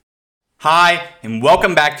Hi, and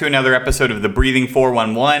welcome back to another episode of the Breathing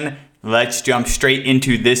 411. Let's jump straight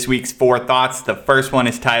into this week's 4 thoughts. The first one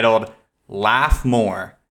is titled, Laugh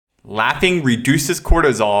More. Laughing reduces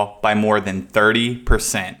cortisol by more than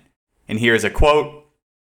 30%. And here's a quote.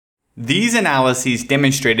 These analyses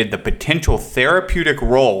demonstrated the potential therapeutic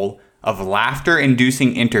role of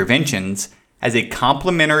laughter-inducing interventions as a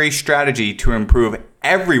complementary strategy to improve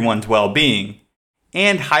everyone's well-being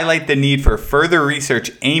and highlight the need for further research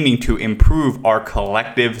aiming to improve our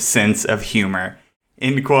collective sense of humor.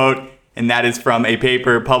 End quote. And that is from a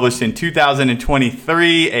paper published in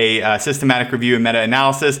 2023, a systematic review and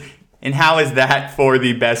meta-analysis. And how is that for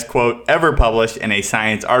the best quote ever published in a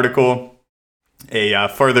science article? A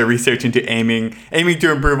further research into aiming to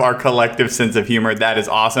improve our collective sense of humor. That is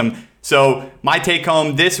awesome. So my take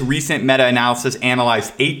home, this recent meta-analysis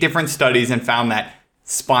analyzed 8 different studies and found that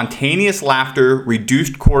spontaneous laughter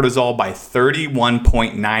reduced cortisol by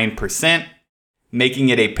 31.9%, making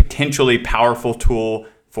it a potentially powerful tool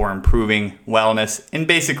for improving wellness in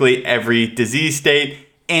basically every disease state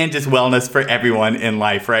and just wellness for everyone in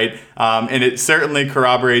life, right? And it certainly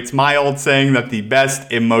corroborates my old saying that the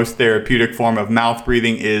best and most therapeutic form of mouth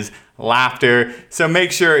breathing is laughter. So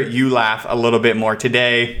make sure you laugh a little bit more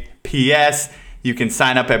today. P.S. You can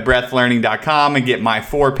sign up at breathlearning.com and get my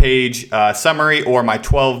 4-page summary or my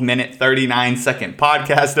 12-minute, 39-second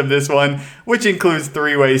podcast of this one, which includes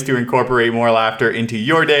 3 ways to incorporate more laughter into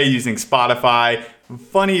your day using Spotify,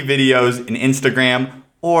 funny videos, and Instagram,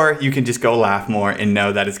 or you can just go laugh more and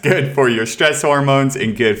know that it's good for your stress hormones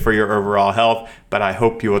and good for your overall health. But I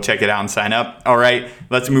hope you will check it out and sign up. All right,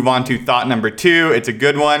 let's move on to thought number 2. It's a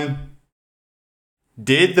good one.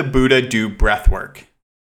 Did the Buddha do breath work?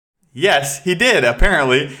 Yes, he did,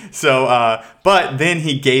 apparently. So, but then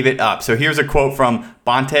he gave it up. So here's a quote from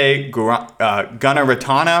Bhante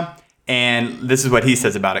Gunaratana, and this is what he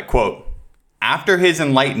says about it. Quote, after his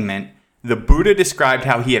enlightenment, the Buddha described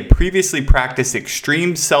how he had previously practiced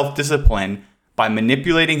extreme self-discipline by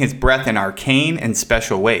manipulating his breath in arcane and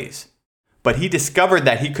special ways. But he discovered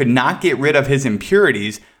that he could not get rid of his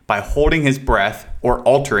impurities by holding his breath or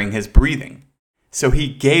altering his breathing. So he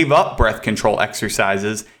gave up breath control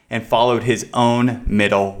exercises and followed his own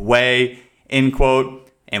middle way, end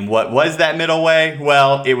quote. And what was that middle way?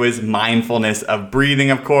 Well, it was mindfulness of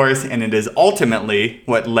breathing, of course, and it is ultimately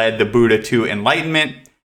what led the Buddha to enlightenment.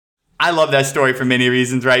 I love that story for many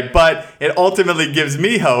reasons, right? But it ultimately gives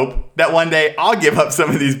me hope that one day I'll give up some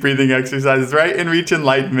of these breathing exercises, right? And reach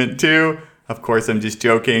enlightenment too. Of course, I'm just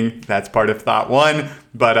joking. That's part of thought 1.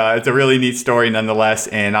 But it's a really neat story nonetheless,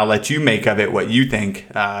 and I'll let you make of it what you think.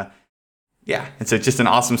 And so just an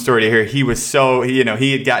awesome story to hear. He was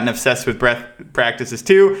he had gotten obsessed with breath practices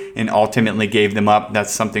too and ultimately gave them up.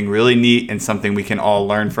 That's something really neat and something we can all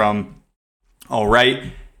learn from. All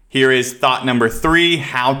right, here is thought number 3,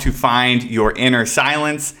 how to find your inner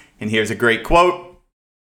silence. And here's a great quote.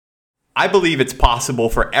 I believe it's possible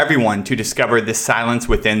for everyone to discover this silence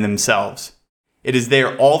within themselves. It is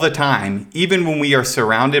there all the time, even when we are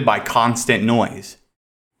surrounded by constant noise.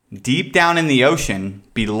 Deep down in the ocean,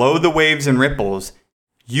 below the waves and ripples,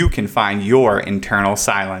 you can find your internal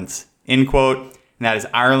silence. End quote. And that is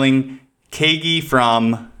Arling Kagi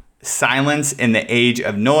from Silence in the Age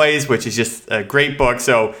of Noise, which is just a great book.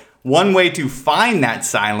 So one way to find that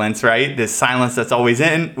silence, right, this silence that's always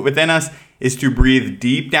within us, is to breathe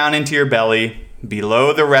deep down into your belly,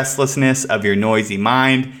 below the restlessness of your noisy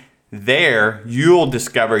mind. There, you'll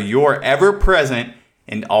discover your ever-present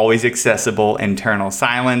and always accessible internal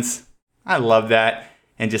silence. I love that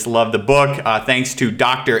and just love the book. Thanks to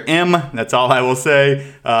Dr. M, that's all I will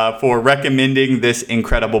say, for recommending this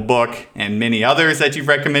incredible book and many others that you've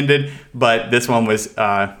recommended. But this one was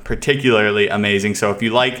particularly amazing. So if you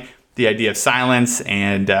like the idea of silence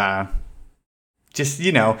and just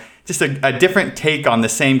a different take on the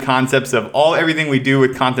same concepts of everything we do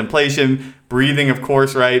with contemplation, breathing, of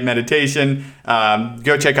course, right? Meditation.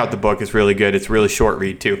 Go check out the book. It's really good. It's a really short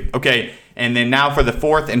read too. Okay. And then now for the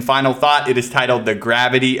 4th and final thought, it is titled The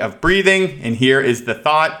Gravity of Breathing. And here is the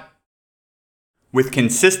thought. With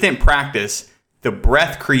consistent practice, the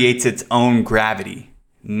breath creates its own gravity,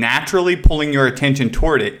 naturally pulling your attention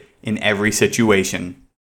toward it in every situation.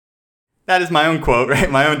 That is my own quote,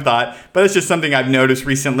 right? My own thought. But it's just something I've noticed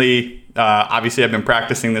recently. Obviously, I've been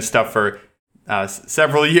practicing this stuff for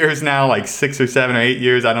several years now, like 6 or 7 or 8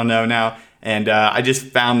 years, I don't know now. And I just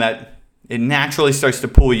found that it naturally starts to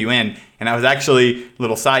pull you in. And I was actually,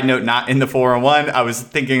 little side note, not in the 401, I was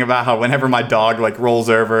thinking about how whenever my dog rolls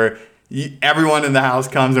over, everyone in the house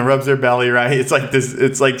comes and rubs their belly, right?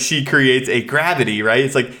 It's like she creates a gravity, right?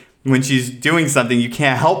 It's like when she's doing something, you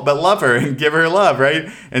can't help but love her and give her love, right?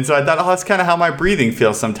 And so I thought, that's kind of how my breathing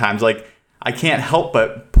feels sometimes. Like I can't help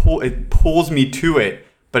but it pulls me to it,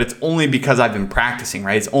 but it's only because I've been practicing,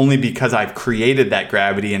 right? It's only because I've created that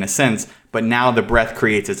gravity in a sense, but now the breath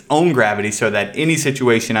creates its own gravity so that any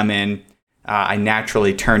situation I'm in, I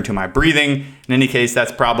naturally turn to my breathing. In any case,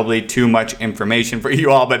 that's probably too much information for you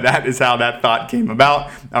all, but that is how that thought came about.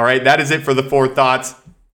 All right, that is it for the 4 thoughts.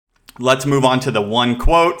 Let's move on to the 1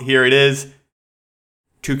 quote. Here it is.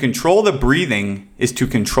 To control the breathing is to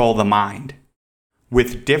control the mind.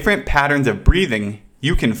 With different patterns of breathing,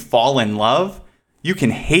 you can fall in love, you can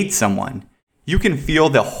hate someone, you can feel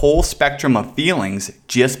the whole spectrum of feelings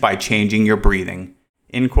just by changing your breathing.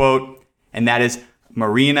 End quote. And that is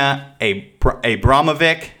Marina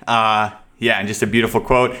Abramovic. And just a beautiful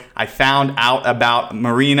quote. I found out about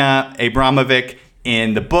Marina Abramovic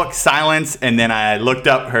in the book Silence, and then I looked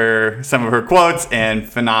up some of her quotes, and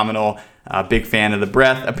phenomenal. Big fan of the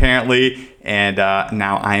breath, apparently, and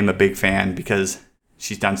now I am a big fan because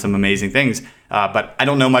she's done some amazing things. But I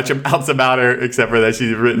don't know much else about her except for that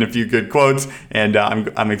she's written a few good quotes, and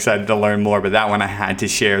I'm excited to learn more. But that one I had to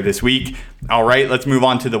share this week. All right, let's move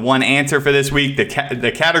on to the 1 answer for this week.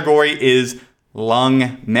 The category is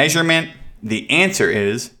lung measurement. The answer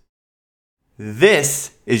is,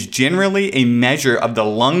 this is generally a measure of the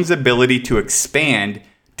lung's ability to expand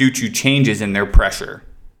due to changes in their pressure.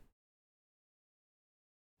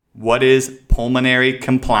 What is pulmonary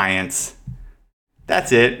compliance?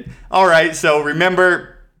 That's it. All right, so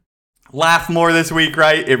remember, laugh more this week,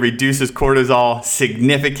 right? It reduces cortisol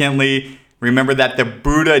significantly. Remember that the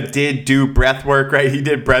Buddha did do breath work, right? He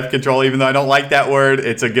did breath control, even though I don't like that word.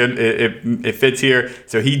 It fits here.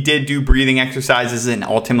 So he did do breathing exercises and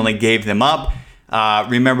ultimately gave them up.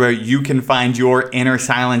 Remember, you can find your inner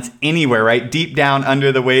silence anywhere, right? Deep down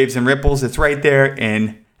under the waves and ripples. It's right there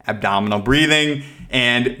in abdominal breathing.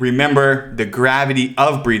 And remember the gravity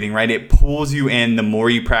of breathing, right? It pulls you in the more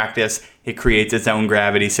you practice. It creates its own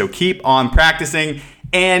gravity. So keep on practicing.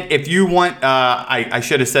 And if you want, I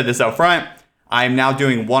should have said this up front, I'm now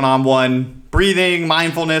doing one-on-one breathing,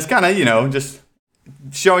 mindfulness, kind of, just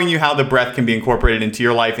showing you how the breath can be incorporated into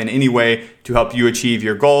your life in any way to help you achieve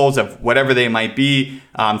your goals of whatever they might be.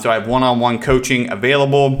 So I have one-on-one coaching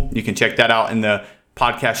available. You can check that out in the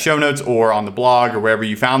podcast show notes or on the blog or wherever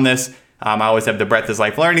you found this. I always have the Breath is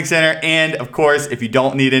Life Learning Center. And of course, if you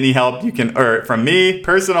don't need any help, from me,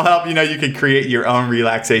 personal help, you can create your own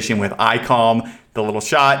relaxation with iCalm, the little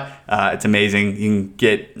shot. It's amazing. You can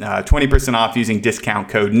get 20% off using discount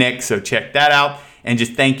code Nick. So check that out. And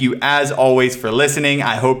just thank you as always for listening.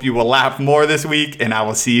 I hope you will laugh more this week, and I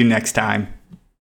will see you next time.